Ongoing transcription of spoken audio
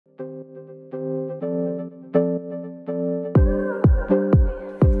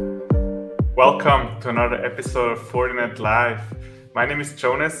welcome to another episode of FortinetLIVE. My name is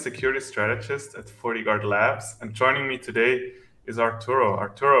Jonas, security strategist at FortinetLIVE, and joining me today is Arturo.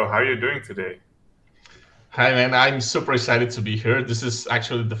 Arturo, how are you doing today? Hi, man. I'm super excited to be here. This is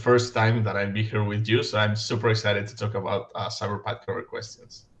actually the first time that I'll be here with you, so I'm super excited to talk about cyberpath cover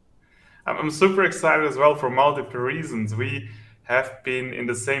questions. I'm super excited as well for multiple reasons. We have been in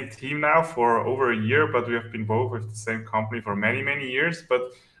the same team now for over a year, but we have been both with the same company for many, many years.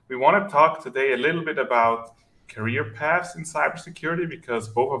 But we want to talk today a little bit about career paths in cybersecurity because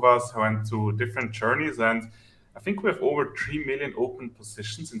both of us went to different journeys, and I think we have over 3 million open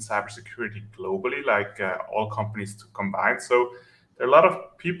positions in cybersecurity globally, like all companies combined. So there are a lot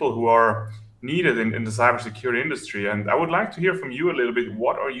of people who are needed in the cybersecurity industry. And I would like to hear from you a little bit.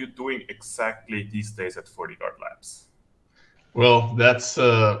 What are you doing exactly these days at FortinetLIVE? Well, that's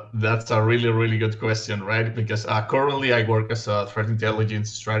a really, really good question, right? Because currently I work as a threat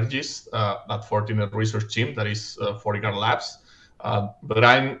intelligence strategist at Fortinet research team, that is FortinetLIVE. But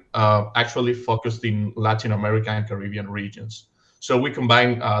I'm actually focused in Latin America and Caribbean regions. So we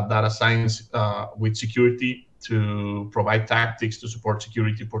combine data science with security to provide tactics to support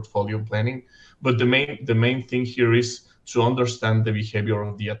security portfolio planning. But the main thing here is to understand the behavior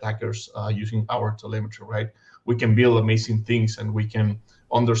of the attackers using our telemetry, right? We can build amazing things and we can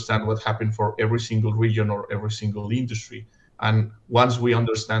understand what happened for every single region or every single industry. And once we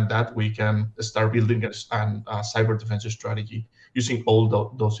understand that, we can start building a cyber defense strategy using all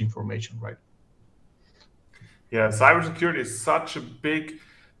those information, right? Yeah, cybersecurity is such a big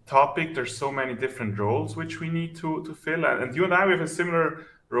topic. There's so many different roles which we need to fill. And you and I, we have a similar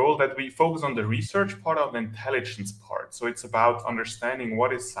role that we focus on the research part of the intelligence part. So it's about understanding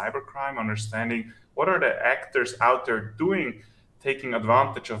what is cybercrime, understanding what are the actors out there doing, taking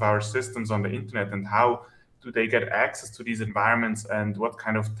advantage of our systems on the internet, and how do they get access to these environments and what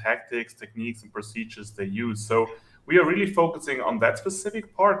kind of tactics, techniques, and procedures they use. So we are really focusing on that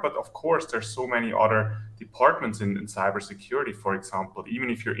specific part, but of course, there's so many other departments in cybersecurity, for example. Even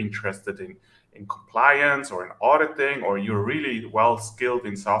if you're interested in compliance or in auditing, or you're really well skilled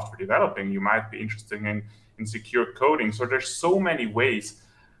in software developing, you might be interested in secure coding. So there's so many ways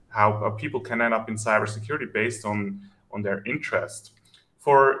how people can end up in cybersecurity based on their interest.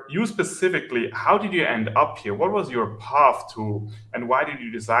 For you specifically, how did you end up here? What was your path to, and why did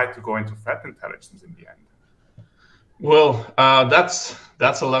you decide to go into threat intelligence in the end? Well, that's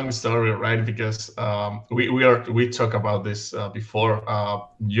a long story, right? Because we talked about this before.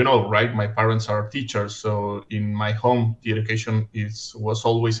 Right? My parents are teachers, so in my home, the education was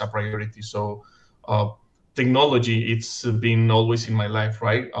always a priority. So technology, it's been always in my life,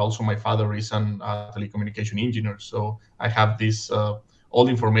 right? Also, my father is an telecommunication engineer, so I have this all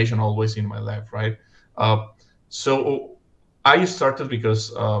information always in my life, right? So I started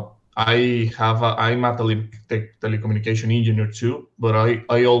because I'm a telecommunication engineer too, but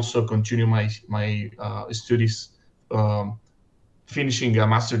I also continue my studies, finishing a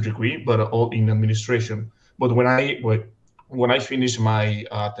master's degree, but all in administration. But when I finished my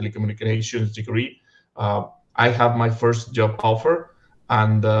telecommunications degree, I have my first job offer,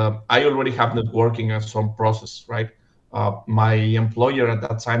 and I already have networking and some process, right? My employer at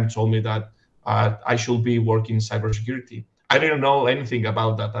that time told me that I should be working in cybersecurity. I didn't know anything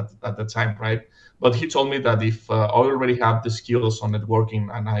about that at the time, right? But he told me that if I already have the skills on networking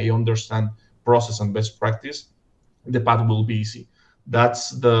and I understand process and best practice, the path will be easy. That's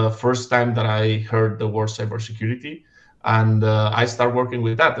the first time that I heard the word cybersecurity, and I start working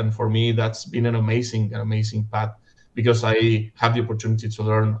with that. And for me, that's been an amazing path because I have the opportunity to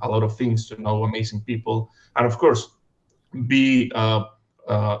learn a lot of things, to know amazing people, and of course, be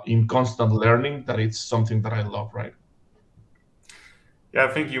in constant learning. That it's something that I love, right? Yeah, I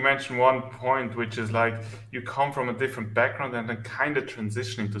think you mentioned one point, which is like you come from a different background and then kind of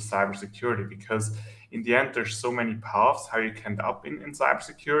transitioning to cybersecurity, because in the end, there's so many paths how you can end up in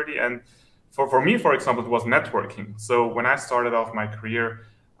cybersecurity. And for me, for example, it was networking. So when I started off my career,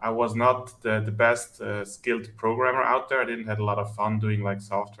 I was not the best skilled programmer out there. I didn't have a lot of fun doing like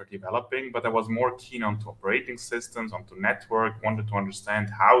software developing, but I was more keen onto operating systems, onto network, wanted to understand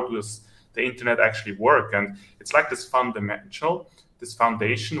how does the internet actually work. And it's like this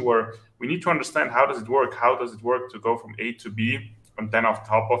foundation where we need to understand how does it work to go from A to B. And then on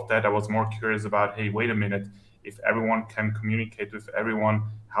top of that, I was more curious about, hey, wait a minute, if everyone can communicate with everyone,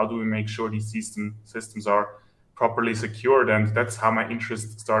 how do we make sure these systems are properly secured? And that's how my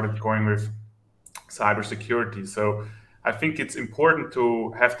interest started going with cybersecurity. So I think it's important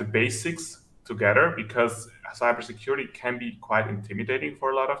to have the basics together, because cybersecurity can be quite intimidating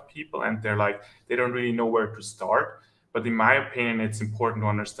for a lot of people, and they don't really know where to start. But in my opinion, it's important to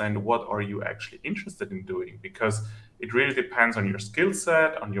understand what are you actually interested in doing, because it really depends on your skill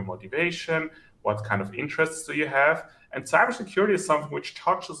set, on your motivation, what kind of interests do you have. And cybersecurity is something which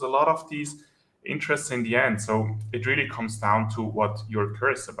touches a lot of these interests in the end. So it really comes down to what you're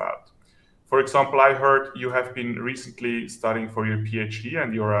curious about. For example, I heard you have been recently studying for your PhD,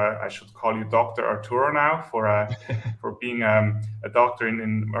 and you're I should call you Dr. Arturo now for being a doctor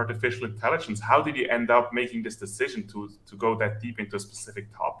in artificial intelligence. How did you end up making this decision to go that deep into a specific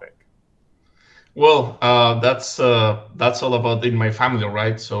topic? Well, that's all about in my family,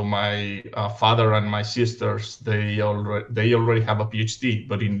 right? So my father and my sisters, they already have a PhD,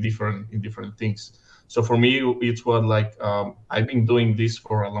 but in different things. So for me, it was like I've been doing this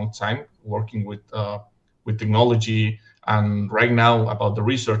for a long time, working with technology, and right now about the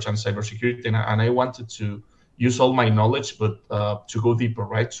research and cybersecurity, and I wanted to use all my knowledge, but to go deeper,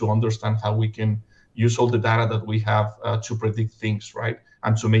 right? To understand how we can use all the data that we have to predict things, right?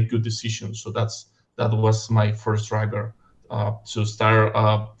 And to make good decisions. So that was my first driver to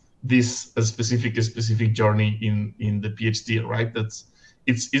start this specific journey in the PhD, right?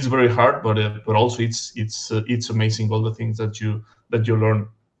 It's very hard, but also it's amazing all the things that you learn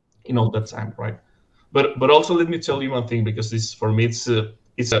in all that time, right? But also let me tell you one thing, because this for me it's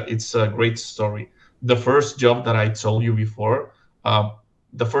a great story. The first job that I told you before,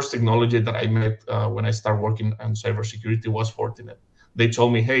 the first technology that I met when I started working on cybersecurity was Fortinet. They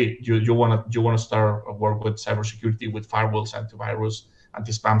told me, hey, you wanna start work with cybersecurity, with firewalls, antivirus,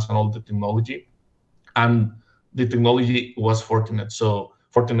 anti-spams, and all the technology. And the technology was Fortinet. So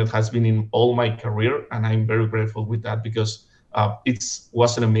Fortinet has been in all my career, and I'm very grateful with that, because it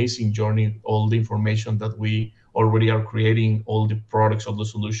was an amazing journey. All the information that we already are creating, all the products, all the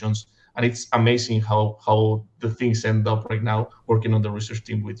solutions, and it's amazing how the things end up right now working on the research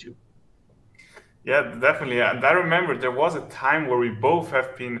team with you. Yeah, definitely. And I remember there was a time where we both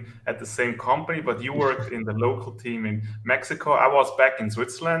have been at the same company, but you worked in the local team in Mexico. I was back in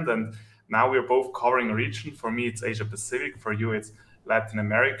Switzerland, and now we're both covering a region. For me, it's Asia Pacific. For you, it's Latin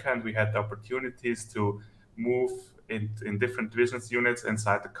America. And we had the opportunities to move in different business units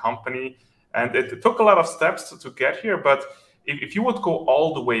inside the company. And it took a lot of steps to get here. But if you would go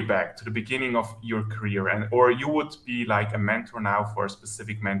all the way back to the beginning of your career, or you would be like a mentor now for a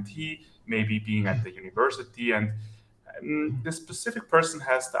specific mentee, maybe being at the university, and the specific person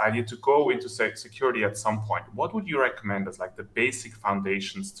has the idea to go into security at some point, what would you recommend as like the basic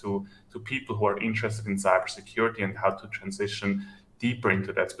foundations to people who are interested in cybersecurity and how to transition deeper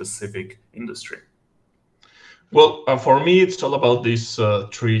into that specific industry? Well, for me, it's all about these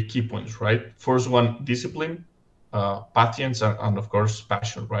three key points, right? First one, discipline, patience, and of course,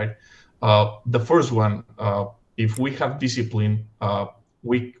 passion, right? The first one, if we have discipline,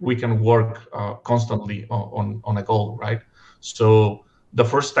 we can work constantly on a goal, right? So the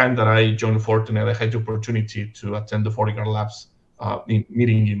first time that I joined Fortinet, I had the opportunity to attend the FortinetLIVE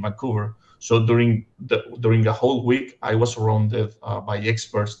meeting in Vancouver. So during a whole week, I was surrounded by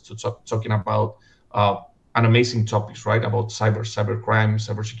experts talking about an amazing topics, right? About cybercrime,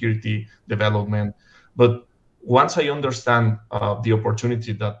 cybersecurity development. But once I understand the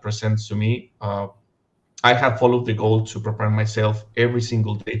opportunity that presents to me, I have followed the goal to prepare myself every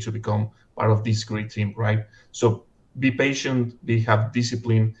single day to become part of this great team, right? So be patient, have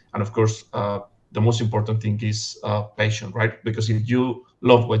discipline, and of course, the most important thing is passion, right? Because if you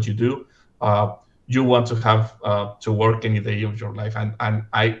love what you do, you want to have to work any day of your life. And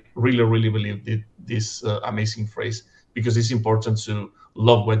I really believe this amazing phrase, because it's important to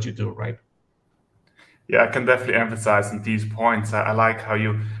love what you do, right? Yeah, I can definitely emphasize on these points. I like how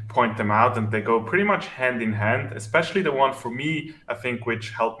you point them out, and they go pretty much hand in hand, especially the one for me, I think,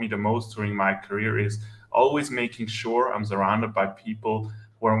 which helped me the most during my career is always making sure I'm surrounded by people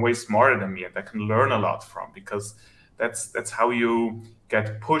who are way smarter than me and that can learn a lot from, because that's how you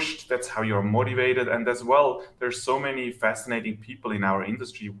get pushed, that's how you're motivated. And as well, there's so many fascinating people in our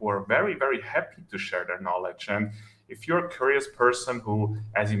industry who are very happy to share their knowledge. And if you're a curious person who,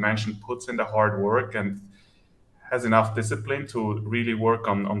 as you mentioned, puts in the hard work and has enough discipline to really work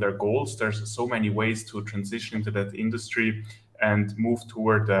on their goals, there's so many ways to transition into that industry and move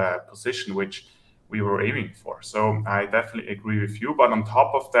toward the position which we were aiming for. So I definitely agree with you. But on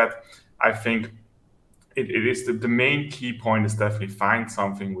top of that, I think it is the main key point is definitely find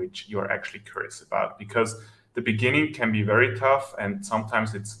something which you're actually curious about, because the beginning can be very tough and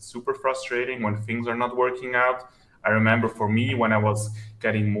sometimes it's super frustrating when things are not working out. I remember for me, when I was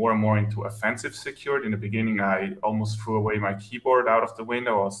getting more and more into offensive security, in the beginning, I almost threw away my keyboard out of the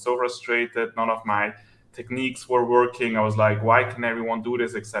window. I was so frustrated. None of my techniques were working. I was like, why can everyone do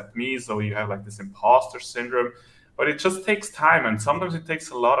this except me? So you have like this imposter syndrome. but it just takes time, and sometimes it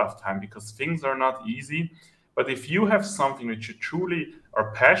takes a lot of time because things are not easy. But if you have something which you truly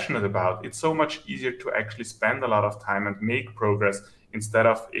are passionate about, it's so much easier to actually spend a lot of time and make progress instead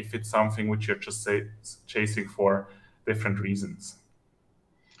of if it's something which you're just chasing for different reasons.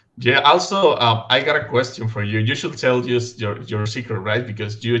 Yeah, also, I got a question for you. You should tell us your secret, right?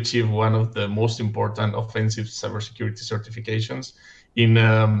 Because you achieved one of the most important offensive cybersecurity certifications in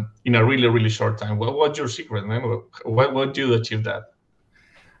a really, really short time. What's your secret, man? What do you achieve that?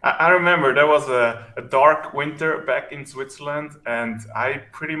 I remember there was a dark winter back in Switzerland, and I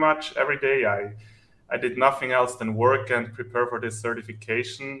pretty much every day I did nothing else than work and prepare for this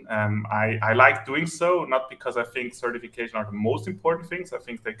certification. I like doing so, not because I think certification are the most important things. I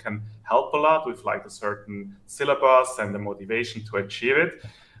think they can help a lot with like a certain syllabus and the motivation to achieve it.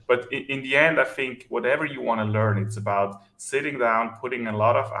 But in the end, I think whatever you want to learn, it's about sitting down, putting a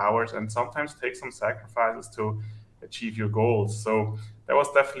lot of hours, and sometimes take some sacrifices to achieve your goals. So that was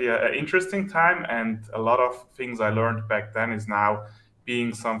definitely an interesting time, and a lot of things I learned back then is now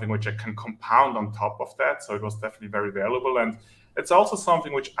being something which I can compound on top of that. So it was definitely very valuable. And it's also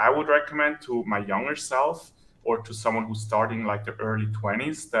something which I would recommend to my younger self or to someone who's starting like the early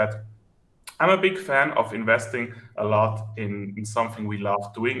 20s, that I'm a big fan of investing a lot in something we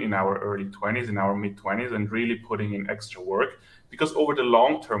love doing in our early 20s, in our mid 20s, and really putting in extra work. Because over the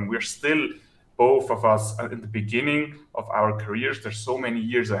long term, we're still, both of us, in the beginning of our careers. There's so many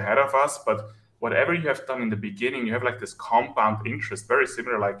years ahead of us, but whatever you have done in the beginning, you have like this compound interest, very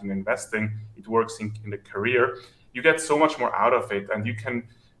similar like in investing, it works in the career. You get so much more out of it, and you can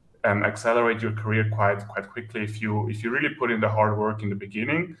accelerate your career quite quickly if you really put in the hard work in the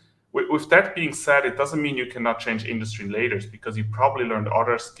beginning. With that being said, it doesn't mean you cannot change industry later, because you probably learned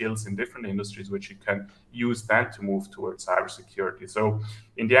other skills in different industries which you can use then to move towards cybersecurity. So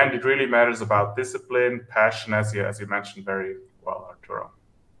in the end, it really matters about discipline, passion, as you mentioned very well, Arturo.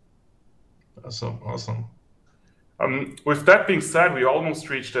 Awesome. With that being said, we almost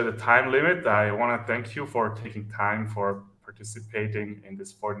reached the time limit. I want to thank you for taking time for participating in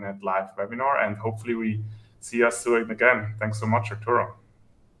this FortinetLIVE webinar, and hopefully we see us soon again. Thanks so much, Arturo.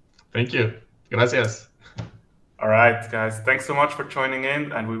 Thank you. Gracias. All right, guys. Thanks so much for joining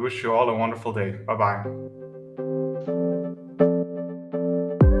in, and we wish you all a wonderful day. Bye-bye.